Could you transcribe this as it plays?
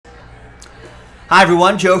Hi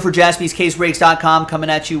everyone, Joe for JaspysCaseBreaks.com coming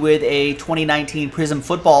at you with a 2019 Prizm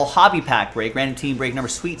Football Hobby Pack break, random team break number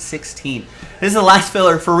Sweet 16. This is the last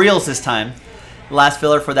filler for reals this time. The last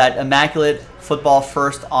filler for that immaculate football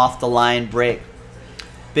first off the line break.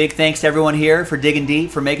 Big thanks to everyone here for digging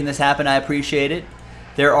deep, for making this happen. I appreciate it.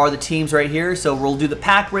 There are the teams right here, so we'll do the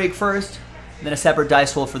pack break first, then a separate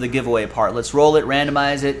dice roll for the giveaway part. Let's roll it,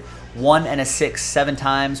 randomize it. 1 and a 6, 7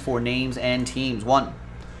 times for names and teams. 1,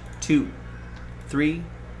 2, 3,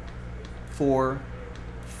 4,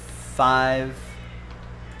 5,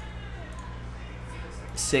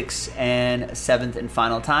 6, and 7th and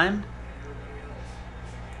final time.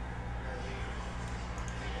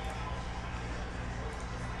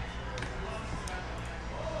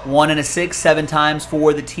 One and a 6, 7 times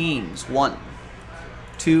for the teams. 1,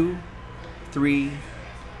 2, 3,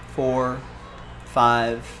 4,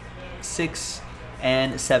 5, 6,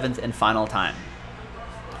 and 7th and final time.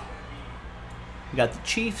 We got the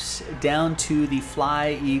Chiefs down to the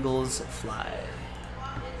Fly, Eagles, Fly.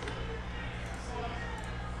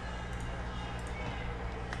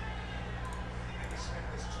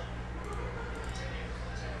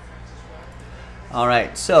 All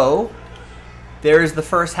right, so there's the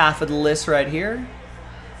first half of the list right here.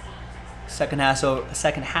 Second half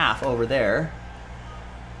over there.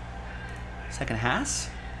 Second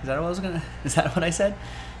half? Is that what I was gonna? Is that what I said?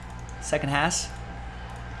 Second half.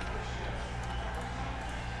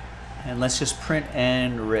 And let's just print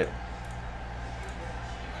and rip.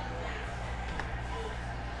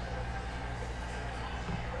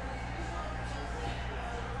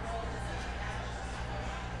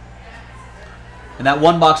 And that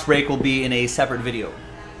one box break will be in a separate video.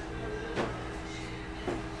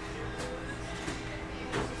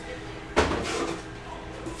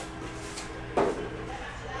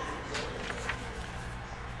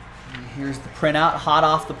 And here's the printout, hot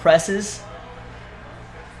off the presses.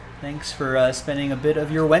 Thanks for spending a bit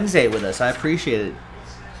of your Wednesday with us. I appreciate it.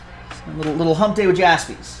 A little hump day with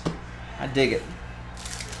Jaspys. I dig it.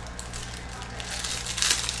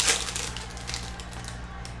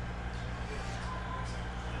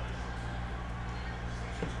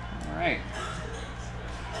 All right.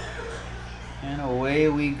 And away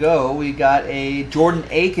we go. We got a Jordan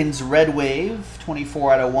Akins Red Wave,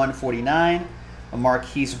 24 out of 149. A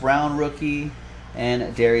Marquise Brown rookie,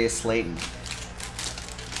 and Darius Slayton.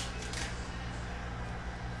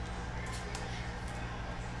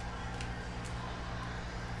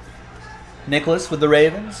 Nicholas with the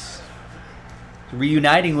Ravens,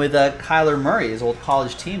 reuniting with Kyler Murray, his old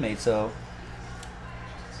college teammate. So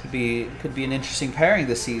could be an interesting pairing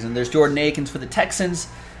this season. There's Jordan Akins for the Texans.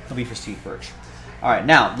 He'll be for Steve Birch. All right,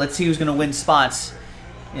 now let's see who's going to win spots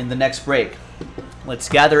in the next break. Let's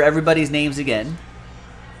gather everybody's names again.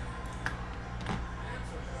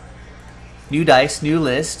 New dice, new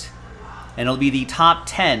list, and it'll be the top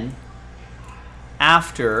 10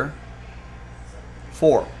 after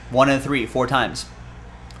 4. 1 and 3, 4 times.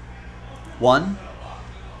 1,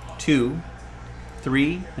 2,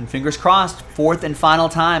 3, and fingers crossed, 4th and final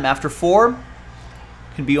time. After 4,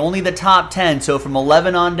 can be only the top 10. So from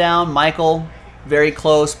 11 on down, Michael, very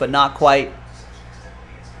close, but not quite.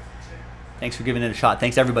 Thanks for giving it a shot.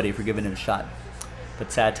 Thanks everybody for giving it a shot.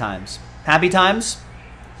 But sad times. Happy times?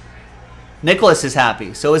 Nicholas is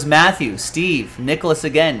happy. So is Matthew, Steve, Nicholas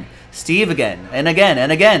again, Steve again, and again,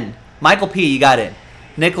 and again. Michael P., you got it.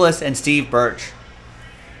 Nicholas and Steve Birch.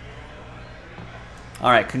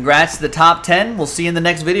 All right, congrats to the top 10. We'll see you in the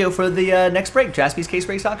next video for the next break.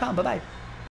 JaspysCaseBreaks.com. Bye-bye.